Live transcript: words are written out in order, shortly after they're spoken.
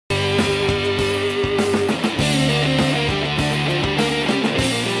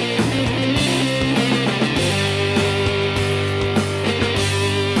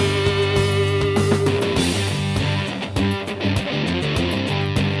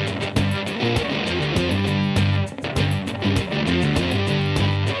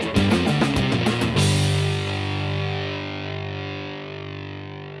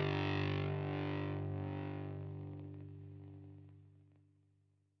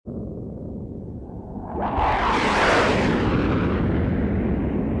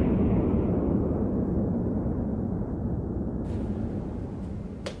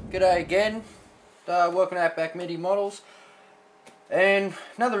G'day again, welcome to Outback MIDI Models, and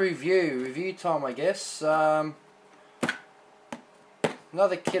another review time I guess. Another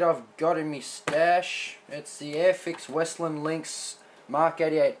kit I've got in me stash. It's the AIRFIX Westland Lynx Mark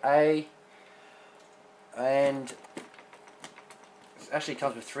 88A, and it actually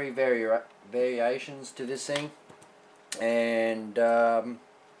comes with three variations to this thing. And why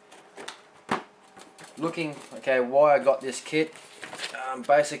I got this kit.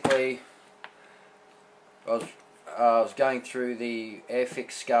 Basically, I was going through the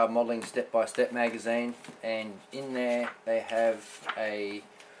AIRFIX Scar Modelling Step-by-Step magazine, and in there they have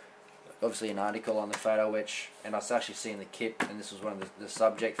obviously an article on the photo etch, and I was actually seeing the kit, and this was one of the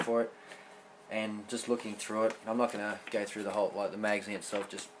subject for it. And just looking through it, I'm not going to go through the whole the magazine itself,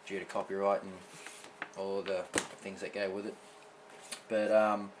 just due to copyright and all the things that go with it.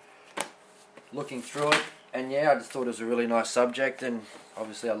 But looking through it, and yeah, I just thought it was a really nice subject, and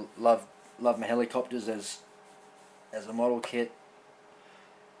obviously I love my helicopters as a model kit.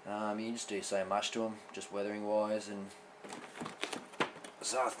 You just do so much to them, just weathering wise, and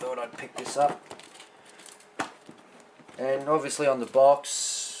so I thought I'd pick this up. And obviously on the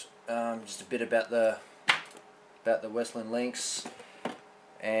box, just a bit about the Westland Lynx,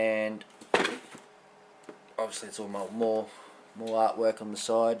 and obviously it's all more artwork on the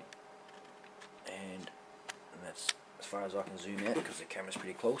side, and that's as far as I can zoom out because the camera's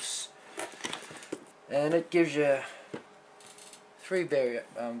pretty close. And it gives you three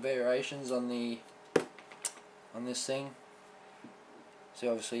variations on this thing. So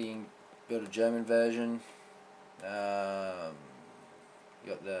obviously you can build a German version. You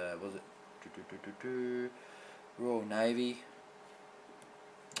got the Royal Navy,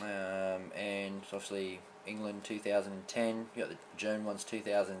 and obviously England 2010. You got the German ones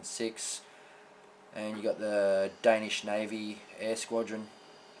 2006, and you got the Danish Navy Air Squadron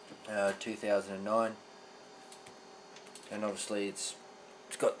 2009. And obviously it's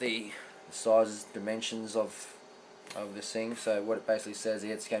got the sizes, dimensions of this thing. So what it basically says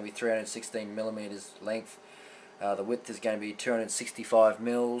here, it's going to be 316 millimeters length. The width is going to be 265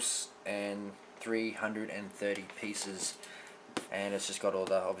 mils and 330 pieces. And it's just got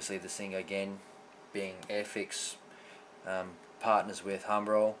all obviously this thing again being AIRFIX, partners with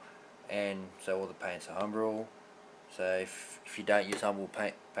Humbrol, and so all the paints are Humbrol. So if you don't use Humbrol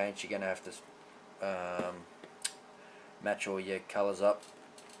paints, you're going to have to match all your colours up.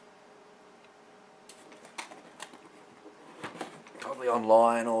 Probably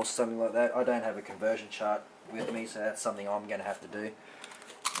online or something like that. I don't have a conversion chart with me, so that's something I'm going to have to do.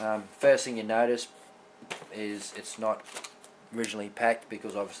 First thing you notice is it's not originally packed,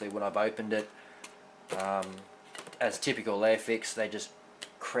 because obviously when I've opened it, as typical AIRFIX, they just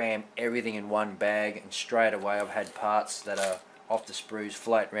cram everything in one bag, and straight away I've had parts that are off the sprues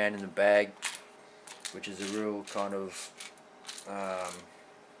floating around in the bag, which is a real kind of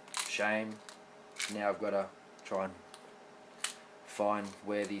shame. Now I've got to try and find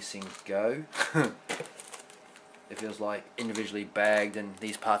where these things go. It feels like individually bagged, and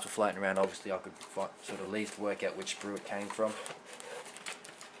these parts were floating around. Obviously I could sort of at least work out which sprue it came from.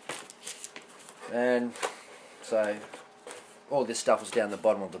 And so all this stuff was down the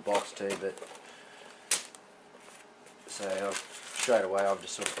bottom of the box too, but so straight away I've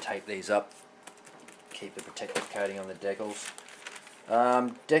just sort of taped these up, keep the protective coating on the decals.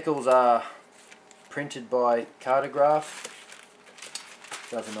 Decals are printed by Cartograph.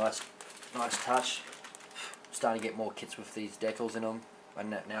 Does a nice touch. I'm starting to get more kits with these decals in them. I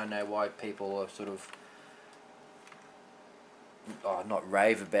now know why people are sort of not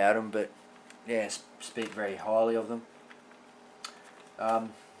rave about them, but yeah, speak very highly of them.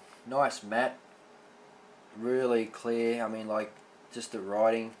 Nice matte, really clear. I mean, like, just the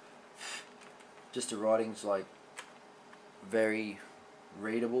writing's like very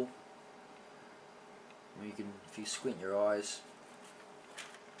readable. You can, if you squint your eyes,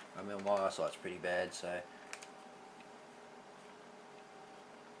 I mean, my eyesight's pretty bad, so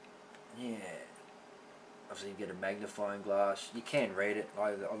yeah. Obviously you get a magnifying glass, you can read it.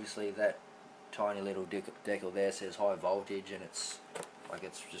 Obviously that tiny little decal there says high voltage, and it's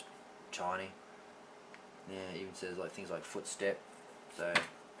just tiny. Yeah, it even says like things like footstep. So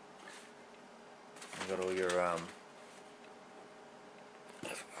you've got all your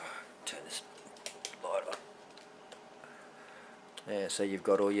turn this light on. Yeah, so you've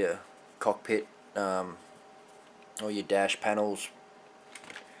got all your cockpit, all your dash panels,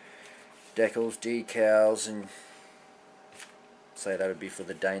 decals, decals, and say that would be for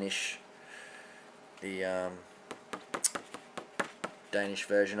the Danish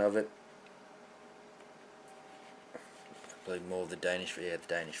version of it. like more of the Danish, yeah, the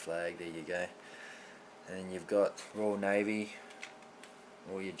Danish flag. There you go. And then you've got Royal Navy,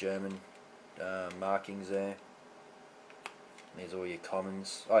 all your German markings there. There's all your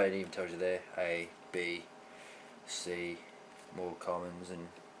commons. Oh, it even tells you there A, B, C, more commons, and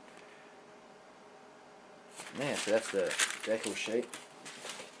yeah, so that's the decal sheet.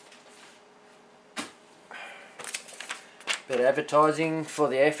 Bit of advertising for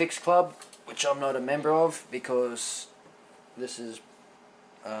the AIRFIX Club, which I'm not a member of because this is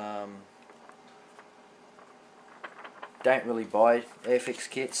don't really buy AIRFIX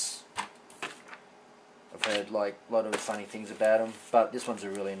kits. I've heard like a lot of funny things about them, but this one's a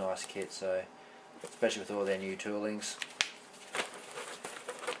really nice kit, so especially with all their new toolings.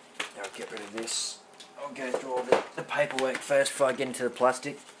 I'll get rid of this. I'll go through all the paperwork first before I get into the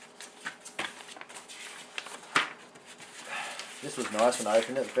plastic. This was nice when I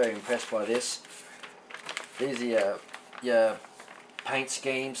opened it. Very impressed by this. These are your paint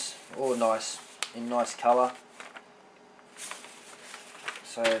schemes, all nice in nice colour.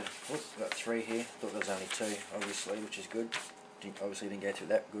 So, whoops, got 3 here. Thought there was only 2, obviously, which is good. Obviously didn't go through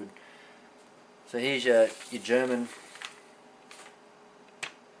that good. So here's your German.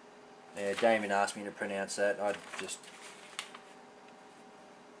 Yeah, Damien asked me to pronounce that. I just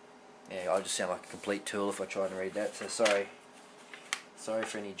sound like a complete tool if I try and read that. So sorry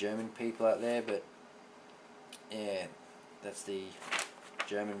for any German people out there, but yeah, that's the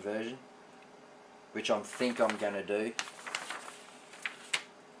German version, which I think I'm gonna do.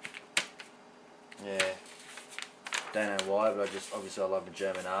 Yeah, don't know why, but obviously I love the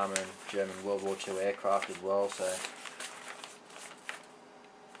German armour and German World War II aircraft as well, so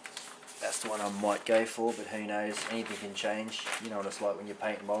that's the one I might go for, but who knows, anything can change. You know what it's like when you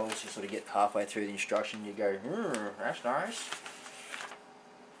paint models, you sort of get halfway through the instruction, you go, that's nice.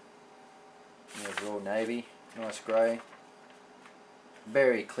 There's Royal Navy, nice grey.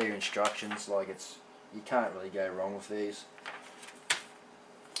 Very clear instructions, like you can't really go wrong with these.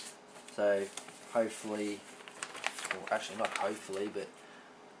 So hopefully, well actually not hopefully, but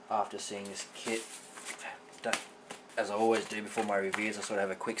after seeing this kit, as I always do before my reviews, I sort of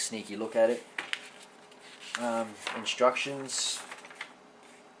have a quick sneaky look at it. Instructions,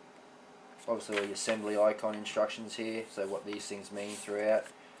 obviously all the assembly icon instructions here, so what these things mean throughout.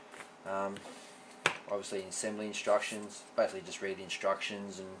 Obviously assembly instructions, basically just read the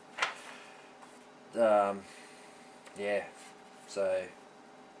instructions, and yeah, so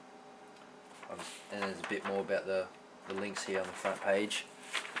and there's a bit more about the links here on the front page.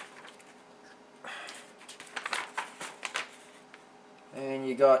 And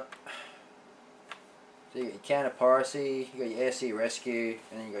you got your counter piracy, you got your air sea rescue,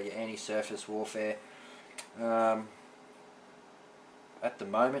 and then you got your anti-surface warfare. At the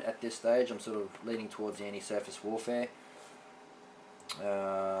moment, at this stage, I'm sort of leaning towards the anti-surface warfare.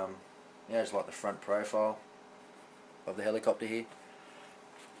 Yeah, just like the front profile of the helicopter here.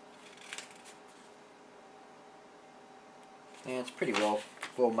 Yeah, it's pretty well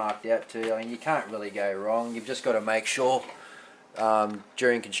marked out too. I mean, you can't really go wrong. You've just got to make sure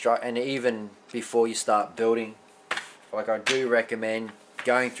during construction, and even before you start building, like I do recommend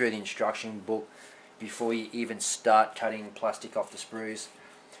going through the instruction book before you even start cutting plastic off the sprues,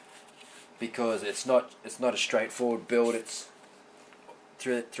 because it's not a straightforward build. It's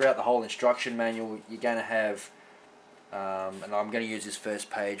throughout the whole instruction manual you're going to have, and I'm going to use this first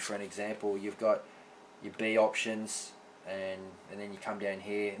page for an example. You've got your B options, and then you come down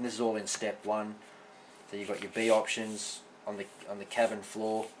here, and this is all in step 1. So you've got your B options on the cabin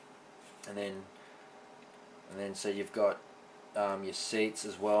floor, and then so you've got your seats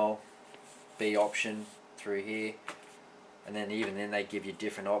as well, B option through here, and then even then they give you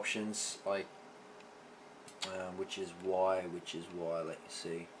different options, like which is why let me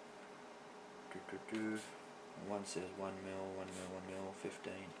see. One says 1 mil,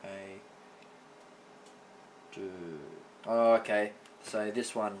 15A. Oh, okay. So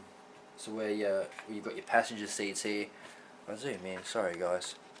this one, so where you've got your passenger seats here. I'll zoom in. Sorry,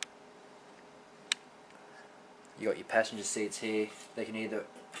 guys. You got your passenger seats here. They can either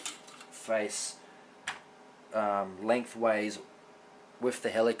face lengthways with the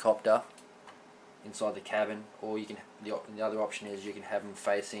helicopter inside the cabin, or you can. The other option is you can have them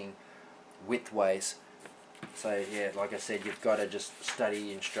facing widthways. So yeah, like I said, you've got to just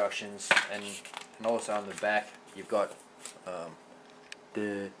study instructions, and also on the back you've got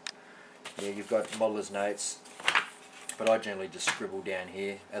you've got modeller's notes, but I generally just scribble down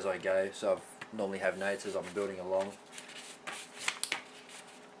here as I go, so I normally have notes as I'm building along.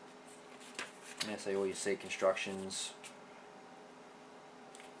 Yeah, so all your seat constructions.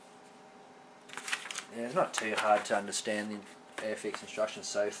 Yeah, it's not too hard to understand the AIRFIX instructions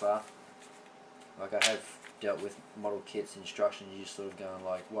so far. Like, I have dealt with model kits instructions, you're just sort of going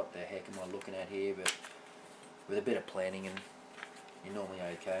like, what the heck am I looking at here? But with a bit of planning, and you're normally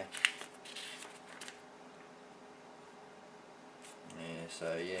okay.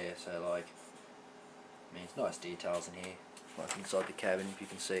 Yeah, so like, I mean, it's nice details in here, like inside the cabin, if you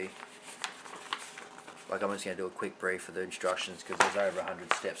can see. Like, I'm just going to do a quick brief of the instructions because there's over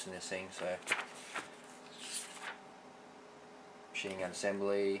 100 steps in this thing. So, machine gun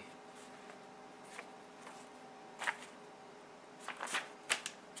assembly,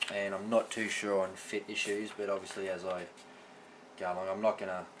 and I'm not too sure on fit issues, but obviously as I go along, I'm not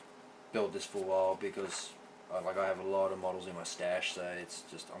going to build this for a while because I have a lot of models in my stash, so it's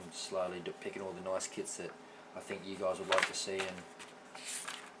just, I'm slowly picking all the nice kits that I think you guys would like to see, and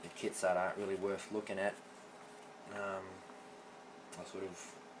the kits that aren't really worth looking at, I sort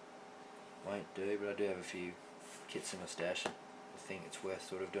of won't do, but I do have a few kits in my stash and I think it's worth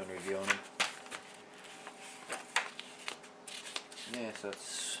sort of doing a review on them. Yeah, so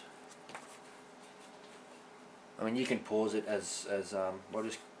it's, I mean, you can pause it as I'll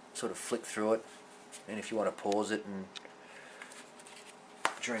just sort of flick through it, and if you want to pause it and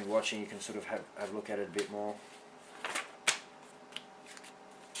during watching you can sort of have a look at it a bit more.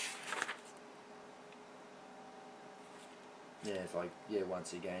 Yeah, it's like, yeah,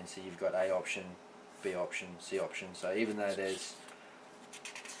 once again, so you've got A option, B option, C option, so even though there's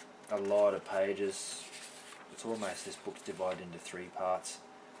a lot of pages, it's almost, this book's divided into 3 parts,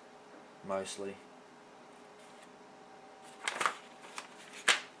 mostly.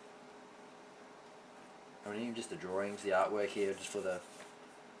 I mean, even just the drawings, the artwork here, just for the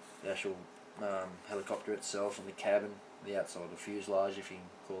actual helicopter itself and the cabin, the outside, the fuselage, if you can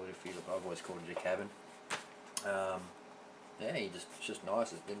call it a fuselage. I've always called it a cabin. Yeah, it's just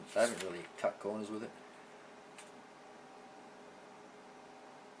nice. They haven't really cut corners with it.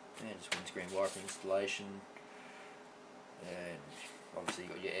 Yeah, just windscreen wiper installation, and obviously you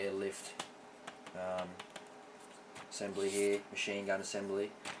got your airlift assembly here, machine gun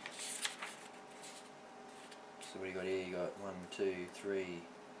assembly. So what do you got here? You got 1, 2, 3,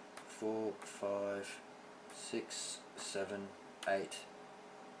 4, 5, 6, 7, 8.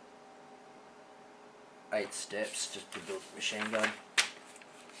 8 steps just to build a machine gun.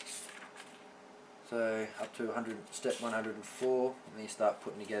 So up to step 104, and then you start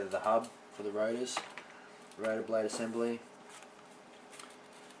putting together the hub for the rotors, rotor blade assembly.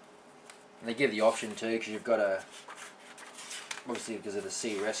 And they give the option too, because you've got a, obviously because of the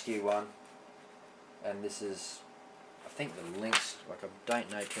sea rescue one, and this is, I think, the Lynx. Like, I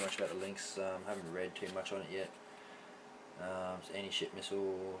don't know too much about the Lynx, haven't read too much on it yet. It's anti-ship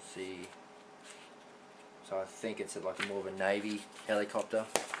missile, sea. So I think it's like more of a Navy helicopter.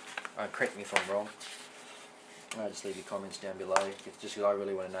 Correct me if I'm wrong. Just leave your comments down below. It's just because I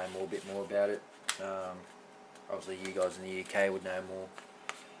really want to know a bit more about it. Obviously you guys in the UK would know more.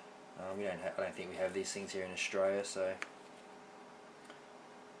 I don't think we have these things here in Australia, so.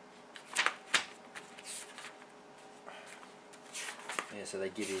 Yeah, so they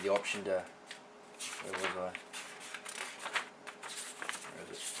give you the option to, where was I? Where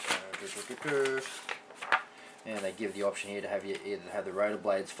is it? And they give the option here to have you either have the rotor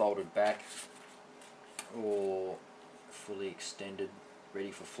blades folded back or fully extended, ready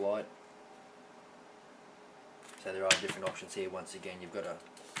for flight. So there are different options here. Once again, you've got to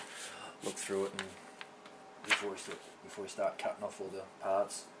look through it and before you start cutting off all the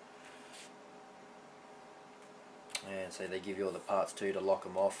parts. And so they give you all the parts too to lock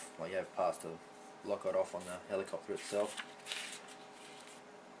them off. Like, you have parts to lock it off on the helicopter itself.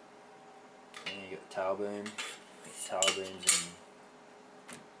 And you got the tail boom, booms, and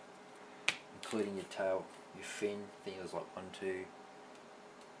including your tail, your fin. I think there's like 1, 2,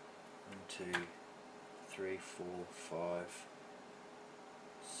 3, 4, 5,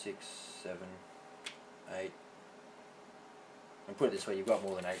 6, 7, 8. And put it this way, you've got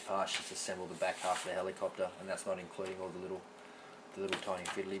more than 8 parts just to assemble the back half of the helicopter, and that's not including all the little tiny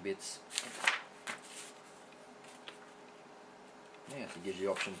fiddly bits. Yeah, so it gives you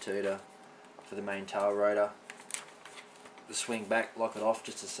the option too for the main tail rotor, the swing back, lock it off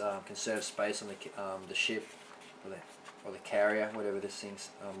just to conserve space on the ship or the carrier, whatever this thing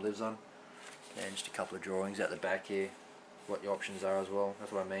lives on. And just a couple of drawings out the back here, what your options are as well.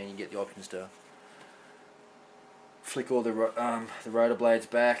 That's what I mean. You get the options to flick all the rotor blades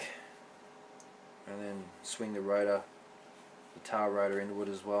back, and then swing the tail rotor into it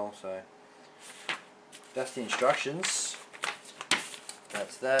as well. So that's the instructions.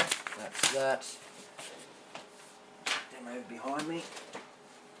 That's that. That's that. Them over behind me.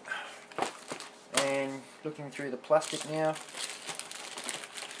 And looking through the plastic now.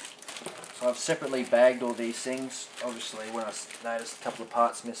 So I've separately bagged all these things. Obviously when I noticed a couple of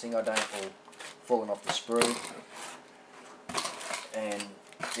parts missing, or falling off the sprue. And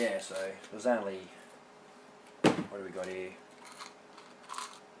yeah, so there's only, what do we got here?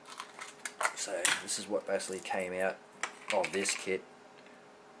 So this is what basically came out of this kit.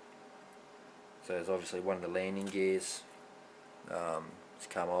 So there's obviously one of the landing gears. It's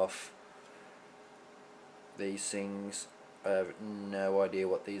come off. These things, I have no idea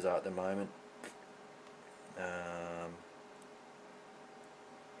what these are at the moment.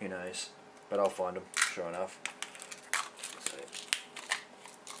 Who knows? But I'll find them, sure enough. So,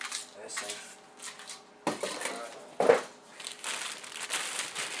 they're safe.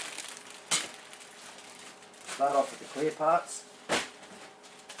 Start off with the clear parts.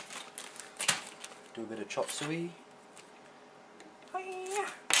 Do a bit of chop suey.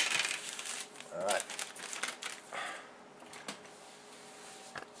 Alright.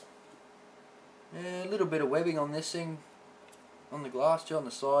 A little bit of webbing on this thing, on the glass too, on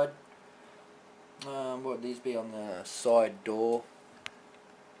the side. What would these be on the side door?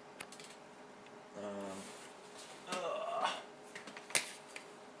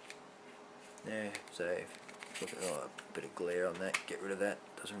 Yeah, so look at a bit of glare on that, get rid of that,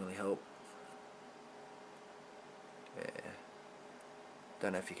 doesn't really help. Yeah,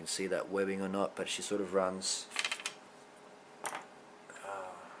 don't know if you can see that webbing or not, but she sort of runs.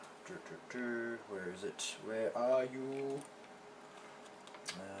 Where is it? Where are you?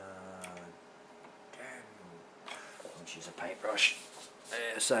 Damn. She's a paintbrush.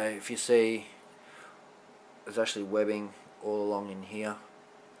 So if you see, there's actually webbing all along in here,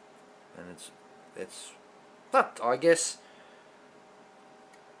 and it's not, I guess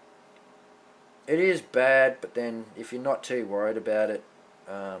it is bad, but then if you're not too worried about it,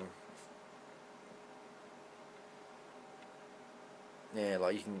 yeah,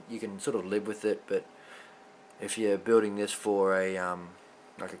 like you can sort of live with it. But if you're building this for a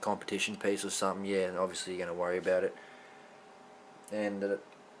like a competition piece or something, yeah, obviously you're going to worry about it. And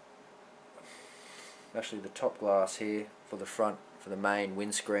actually the top glass here for the front, for the main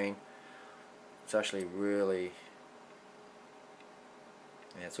windscreen, it's actually really,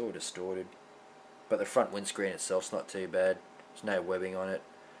 yeah, it's all distorted. But the front windscreen itself's not too bad. There's no webbing on it,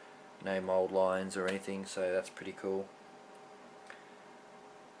 no mold lines or anything, so that's pretty cool.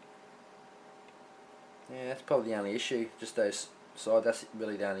 Yeah, that's probably the only issue, just those side, that's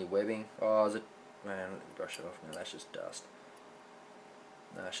really the only webbing. Oh, is it? Man, let me brush it off. No, that's just dust.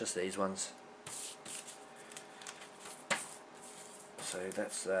 No, it's just these ones. So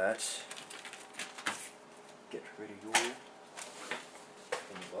that's that. Get rid of your in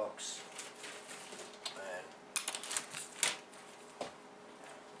the box.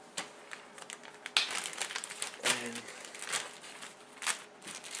 And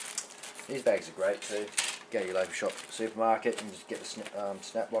these bags are great too. Go to your local shop, supermarket, and just get the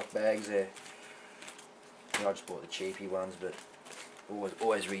snap lock bags there. I just bought the cheapy ones, but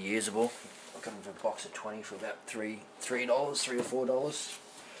always reusable. I got them for a box of 20 for about $3 or $4.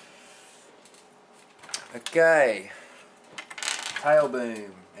 Okay, tail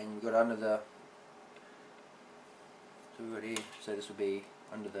boom, and you've got under the. So we've got here. So this will be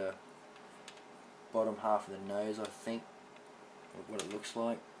under the bottom half of the nose, I think, what it looks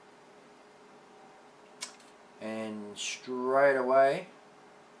like. And straight away,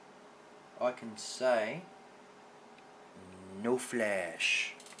 I can say no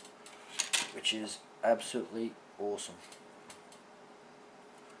flash, which is absolutely awesome.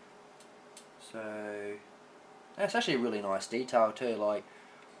 So that's actually a really nice detail too, like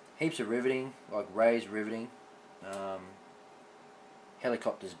heaps of riveting, like raised riveting.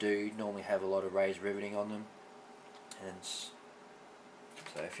 Helicopters do normally have a lot of raised riveting on them, and so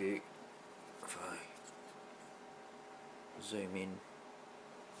if I zoom in,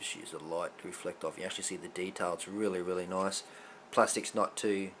 just use the light to reflect off, you actually see the detail. It's really nice. Plastic's not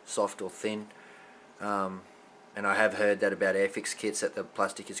too soft or thin, and I have heard that about AIRFIX kits, that the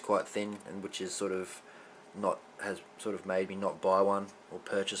plastic is quite thin, and which is has made me not buy one or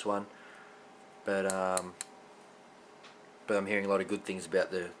purchase one. But I'm hearing a lot of good things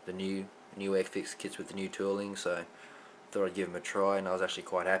about the new AIRFIX kits with the new tooling, so I thought I'd give them a try, and I was actually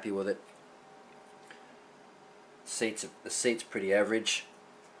quite happy with it. The seat's pretty average.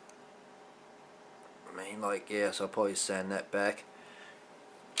 I mean, like, yeah, so I'll probably sand that back.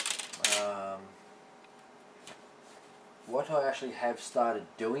 What I actually have started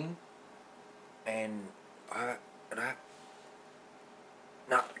doing, and I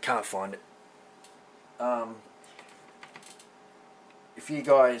can't find it. If you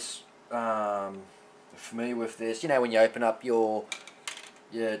guys familiar with this, you know, when you open up your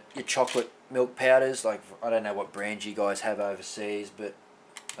chocolate milk powders, like I don't know what brands you guys have overseas, but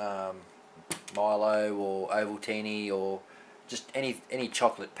Milo or Ovaltine or just any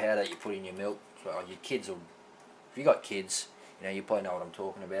chocolate powder you put in your milk. So your kids will, if you got kids, you know, you probably know what I'm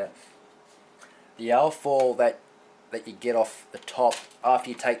talking about. The alfoil that you get off the top after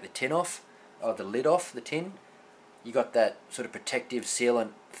you take the tin off, or the lid off the tin, you got that sort of protective sealant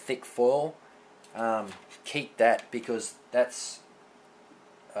thick foil. Keep that, because that's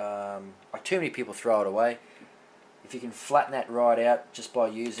like too many people throw it away. If you can flatten that right out just by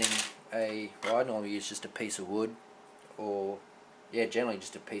using I normally use just a piece of wood, or yeah, generally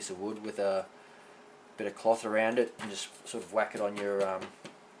just a piece of wood with a bit of cloth around it, and just sort of whack it on your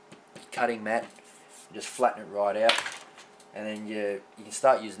cutting mat and just flatten it right out, and then you can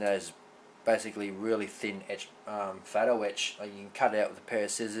start using those basically really thin photo etch. Like you can cut it out with a pair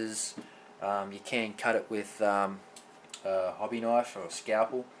of scissors. You can cut it with a hobby knife or a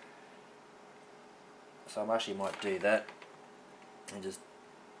scalpel. So I actually might do that and just,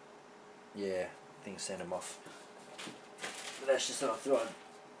 yeah, I think send them off. But that's just what I thought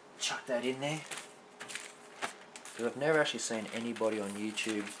I'd chuck that in there. Because I've never actually seen anybody on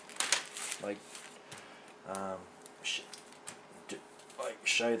YouTube like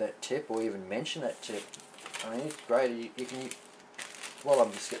show that tip or even mention that tip. I mean, it's great. You can, well,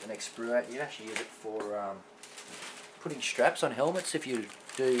 I'm just getting the next sprue out. You can actually use it for putting straps on helmets if you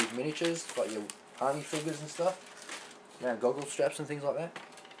do miniatures, like your army figures and stuff. You know, goggle straps and things like that.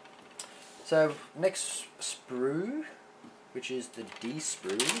 So next sprue, which is the D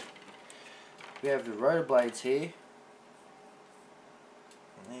sprue, we have the rotor blades here.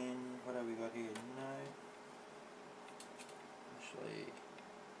 And then what have we got here? No, actually,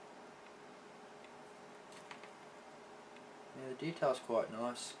 yeah, the detail's quite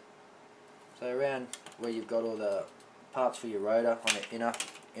nice. So around where you've got all the parts for your rotor on the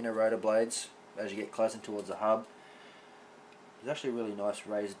inner rotor blades, as you get closer towards the hub, there's actually a really nice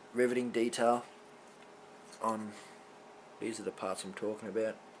raised riveting detail on. These are the parts I'm talking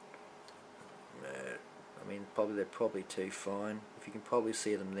about. I mean, they're probably too fine. If you can probably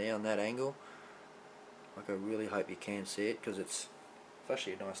see them there on that angle, like I really hope you can see it, because it's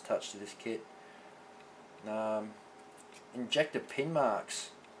actually a nice touch to this kit. Injector pin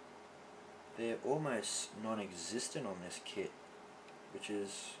marks, they're almost non-existent on this kit, which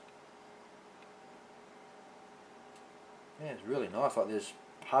is, yeah, it's really nice. Like there's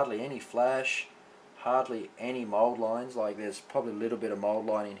hardly any flash, hardly any mold lines. Like there's probably a little bit of mold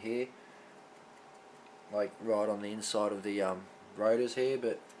line in here, like right on the inside of the rotors here,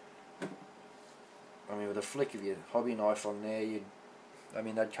 but I mean with a flick of your hobby knife on there,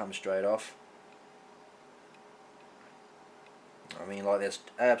 they'd come straight off. I mean, like there's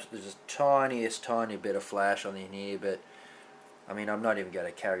just tiny bit of flash on in here, but I mean I'm not even going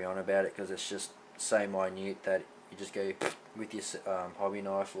to carry on about it, because it's just so minute that you just go with your hobby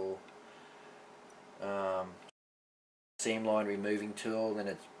knife or seam line removing tool, then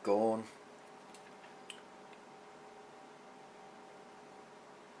it's gone.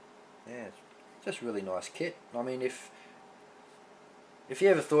 Yeah, it's just a really nice kit. I mean, if you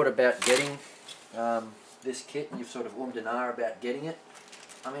ever thought about getting this kit and you've sort of ummed and ahed about getting it,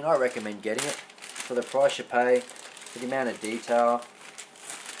 I mean, I recommend getting it for the price you pay, for the amount of detail.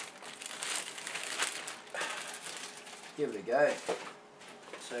 Give it a go.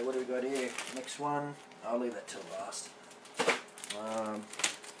 So what do we got here? Next one, I'll leave that till last.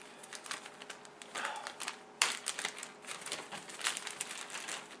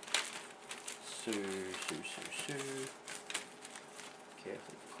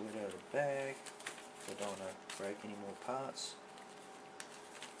 Carefully pull it out of the bag. I don't want to break any more parts.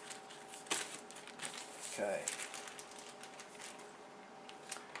 Okay.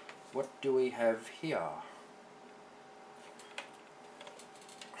 What do we have here?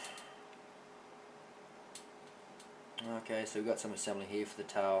 Okay, so we've got some assembly here for the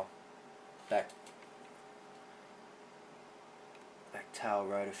tail, back tail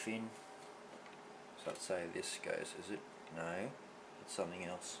rotor fin. So I'd say this goes, is it? No, it's something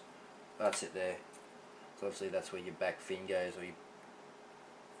else. That's it there. So obviously that's where your back fin goes,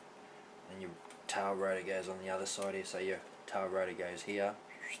 and your tail rotor goes on the other side here. So your tail rotor goes here,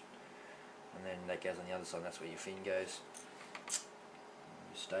 and then that goes on the other side, and that's where your fin goes.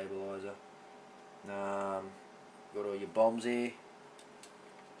 Your stabilizer. Got all your bombs here.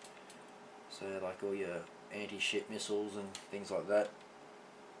 So like all your anti-ship missiles and things like that.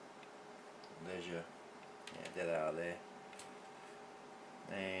 There's your, yeah, there they are there.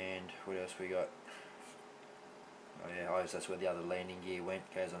 And what else we got? Oh yeah, that's where the other landing gear went.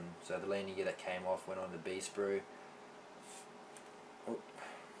 Goes on. So the landing gear that came off went on the B sprue. Oh,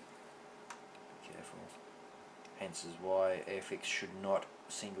 careful. Hence is why AIRFIX should not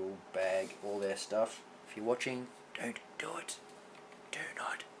single bag all their stuff. If you're watching, don't do it. Do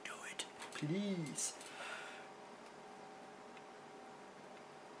not do it, please.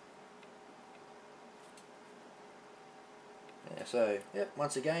 Yeah, so yep.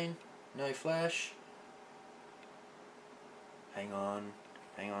 Once again, no flash. Hang on.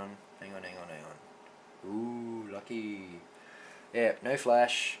 Ooh, lucky. Yeah, no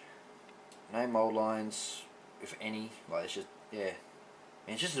flash, no mold lines, if any. Like it's just, yeah,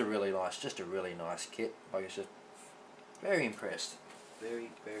 it's just a really nice kit. Like it's just very impressed, very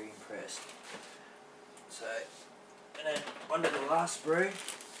impressed. So, and then onto the last sprue,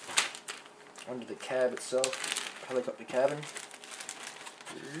 onto the cab itself, helicopter cabin.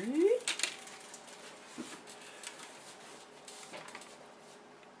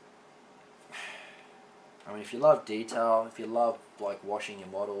 I mean, if you love detail, if you love like washing your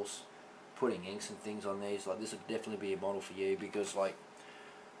models, putting inks and things on these, like this would definitely be a model for you, because like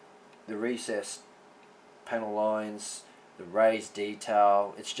the recessed panel lines, the raised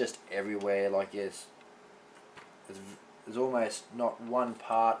detail, it's just everywhere. Like there's almost not one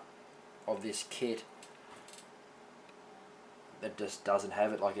part of this kit that just doesn't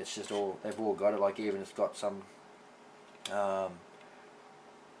have it. Like it's just all, they've all got it. Like even it's got some well,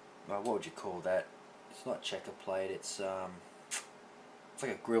 what would you call that? It's not checker plate, it's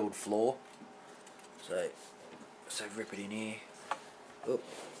like a grilled floor. So rip it in here. Oop.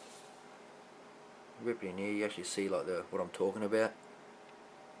 Rip it in here, you actually see like what I'm talking about.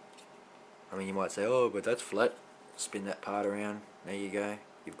 I mean, you might say, oh, but that's flat. Spin that part around. There you go.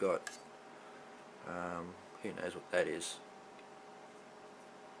 You've got who knows what that is.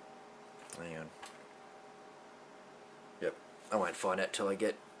 Hang on. Yep, I won't find out till I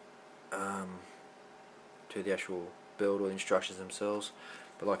get to the actual build or the instructions themselves.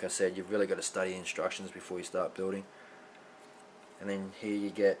 But like I said, you've really got to study the instructions before you start building. And then here you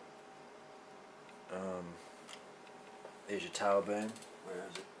get there's your tail boom. Where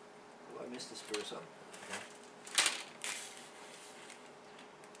is it? Oh, I missed the sprue or something. Okay.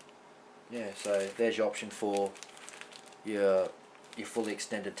 Yeah, so there's your option for your fully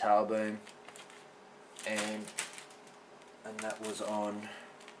extended tail boom, and that was on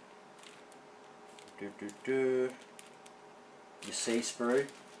your C sprue,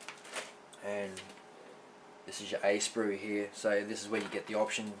 and this is your A sprue here. So this is where you get the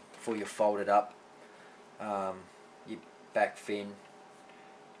option for your folded up your back fin.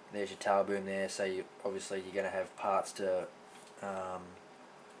 There's your tail boom there, so obviously you're going to have parts to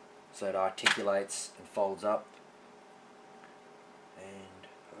so it articulates and folds up. And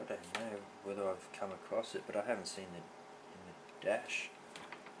I don't know whether I've come across it, but I haven't seen it in the dash.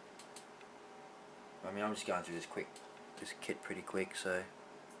 I mean, I'm just going through this kit pretty quick, so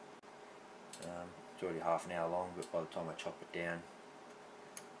it's already half an hour long, but by the time I chop it down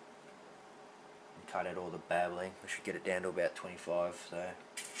and cut out all the babbling, I should get it down to about 25, so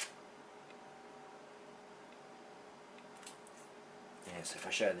yeah. So if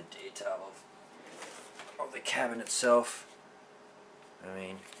I show the detail of the cabin itself, I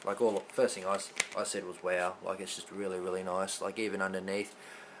mean, like first thing I said was wow, like it's just really nice. Like even underneath,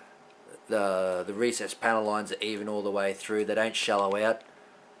 the recessed panel lines are even all the way through. They don't shallow out.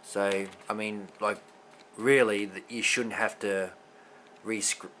 So I mean, like really, you shouldn't have to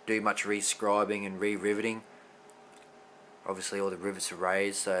do much rescribing and re-riveting. Obviously all the rivets are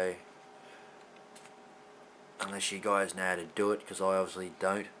raised, so unless you guys know how to do it, because I obviously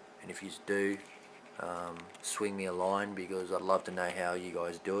don't, and if you do, swing me a line, because I'd love to know how you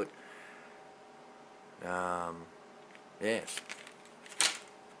guys do it. Yes.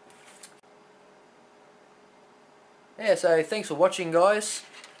 Yeah, so thanks for watching, guys.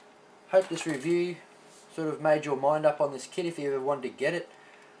 Hope this review sort of made your mind up on this kit if you ever wanted to get it.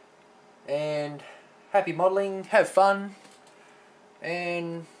 And happy modelling, have fun,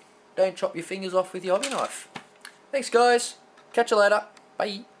 and don't chop your fingers off with your hobby knife. Thanks, guys. Catch you later.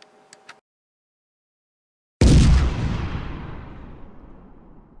 Bye.